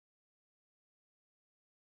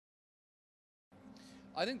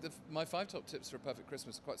I think my five top tips for a perfect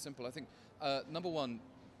Christmas are quite simple. I think number one,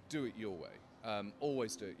 do it your way.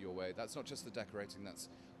 Always do it your way. That's not just the decorating, that's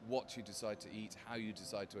what you decide to eat, how you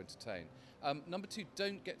decide to entertain. Number two,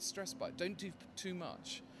 don't get stressed by it. Don't do too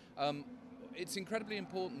much. It's incredibly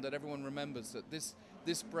important that everyone remembers that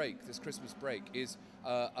this break, this Christmas break, is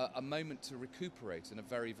a moment to recuperate in a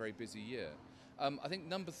very, very busy year. I think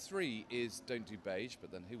number three is don't do beige,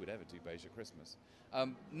 but then who would ever do beige at Christmas?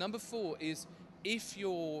 Number four is if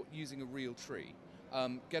you're using a real tree,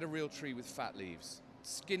 get a real tree with fat leaves.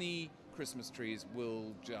 Skinny Christmas trees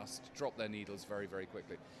will just drop their needles very, very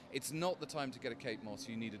quickly. It's not the time to get a Kate Moss.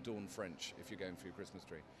 You need a Dawn French if you're going for your Christmas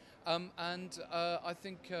tree. I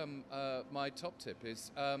think my top tip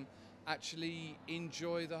is actually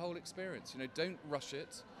enjoy the whole experience. Don't rush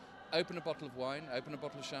it. Open a bottle of wine, open a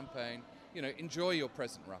bottle of champagne, enjoy your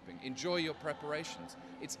present wrapping, enjoy your preparations.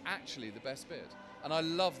 It's actually the best bit. And I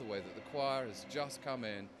love the way that the choir has just come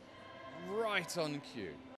in right on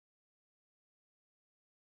cue.